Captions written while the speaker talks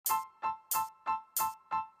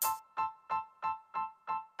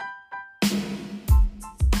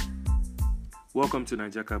Welcome to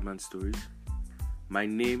Niger Cabman Stories. My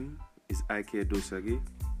name is Ike Dosage,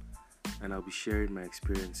 and I'll be sharing my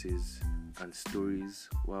experiences and stories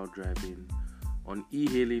while driving on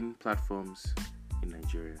e-hailing platforms in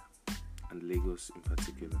Nigeria and Lagos in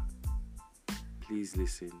particular. Please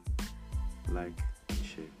listen, like, and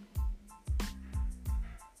share.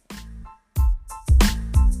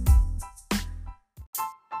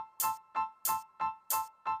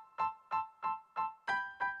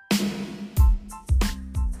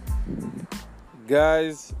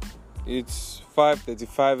 Guys, it's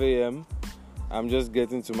 5:35 a.m. I'm just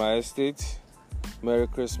getting to my estate. Merry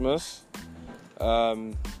Christmas.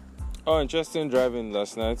 Interesting driving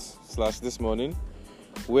last night / this morning,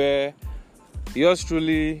 where yours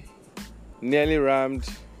truly nearly rammed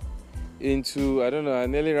into, I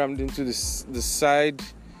nearly rammed into the side,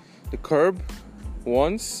 the curb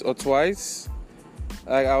once or twice.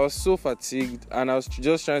 Like, I was so fatigued and I was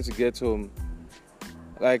just trying to get home.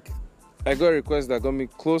 Like, I got a request that got me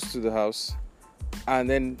close to the house, and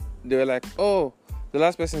then they were like, oh, the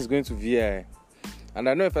last person is going to VI. And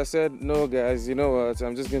I know if I said, no guys, you know what,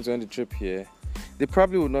 I'm just going to end the trip here, they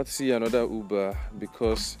probably would not see another Uber,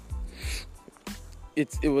 because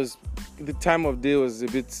it was, the time of day was a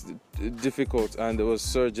bit difficult and there was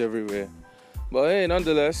surge everywhere. But hey,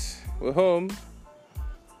 nonetheless, we're home,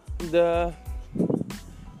 and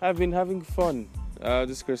I've been having fun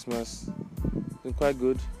this Christmas. It's been quite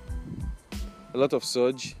good. A lot of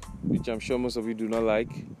surge, which I'm sure most of you do not like.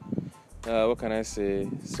 What can I say?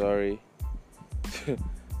 Sorry.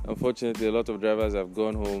 Unfortunately, a lot of drivers have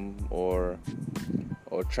gone home or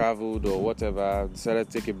traveled or whatever, decided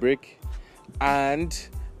to take a break. And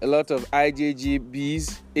a lot of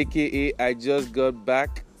IJGBs, aka I just got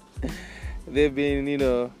back, they've been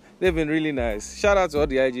really nice. Shout out to all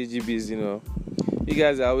the IJGBs, You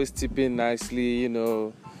guys are always tipping nicely,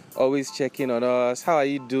 always checking on us. How are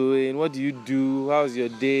you doing? What do you do? How's your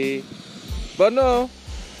day? But no,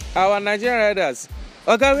 our Nigerian riders.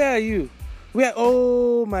 Okay, where are you?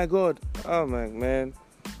 Oh my God. Oh my man.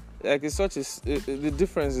 Like, it's the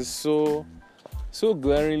difference is so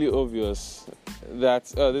glaringly obvious that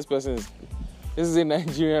this is a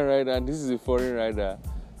Nigerian rider and this is a foreign rider.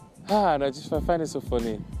 And I find it so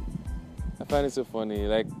funny.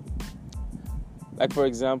 Like for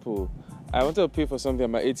example, I wanted to pay for something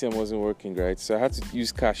and my ATM wasn't working, right? So I had to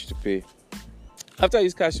use cash to pay. After I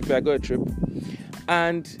used cash to pay, I got a trip.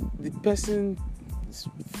 And the person's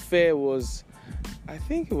fare was, I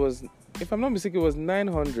think it was, if I'm not mistaken, it was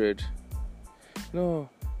 900. No,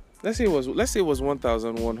 let's say it was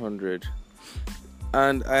 1,100.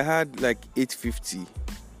 And I had like 850.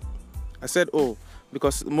 I said, oh,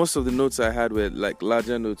 because most of the notes I had were like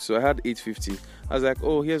larger notes, so I had 850. I was like,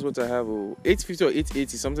 oh, here's what I have, 850 or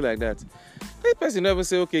 880, something like that. The person never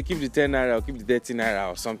say, okay, keep the 10 naira or keep the 13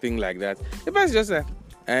 naira or something like that. The person just like,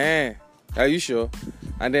 are you sure?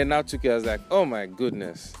 And then now took it. I was like, oh my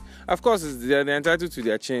goodness. Of course, they're entitled to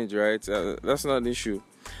their change, right? That's not an issue.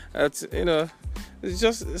 It's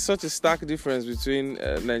just such a stark difference between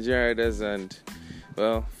Nigerian riders and,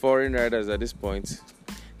 foreign riders at this point.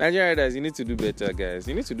 Nigerian riders, you need to do better, guys.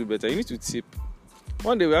 You need to do better. You need to tip.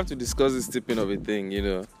 One day we have to discuss this tipping of a thing,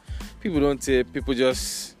 People don't tip. People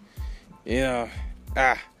just,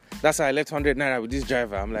 that's how I left 100 naira with this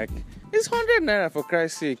driver. I'm like, it's 100 naira for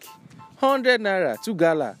Christ's sake. 100 naira, 2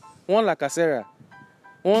 gala, 1 lacasera,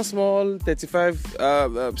 1 small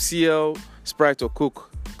 35 CL Sprite or Coke.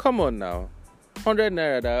 Come on now. 100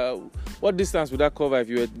 naira, what distance would that cover if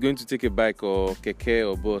you were going to take a bike or keke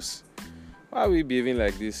or bus? Why are we behaving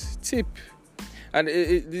like this? Tip. And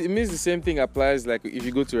it means the same thing applies like if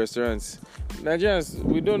you go to restaurants. Nigerians,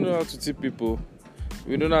 we don't know how to tip people.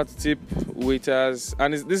 We don't know how to tip waiters.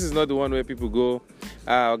 And this is not the one where people go,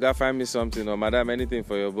 Oga, find me something, or Madam, anything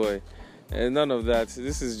for your boy. And none of that.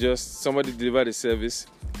 This is just somebody delivered a service,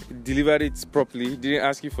 delivered it properly, didn't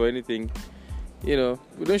ask you for anything. We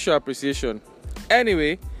don't show appreciation.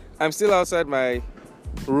 Anyway, I'm still outside my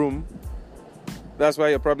room. That's why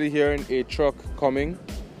you're probably hearing a truck coming.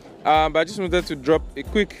 But I just wanted to drop a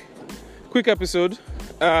quick episode,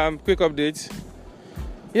 quick update.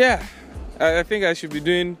 Yeah, I think I should be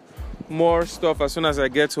doing more stuff as soon as I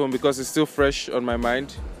get home because it's still fresh on my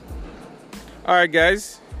mind. Alright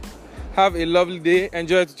guys, have a lovely day.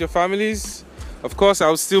 Enjoy it with your families. Of course,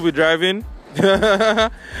 I'll still be driving.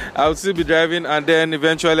 And then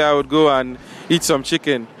eventually I would go and eat some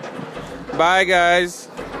chicken. Bye guys.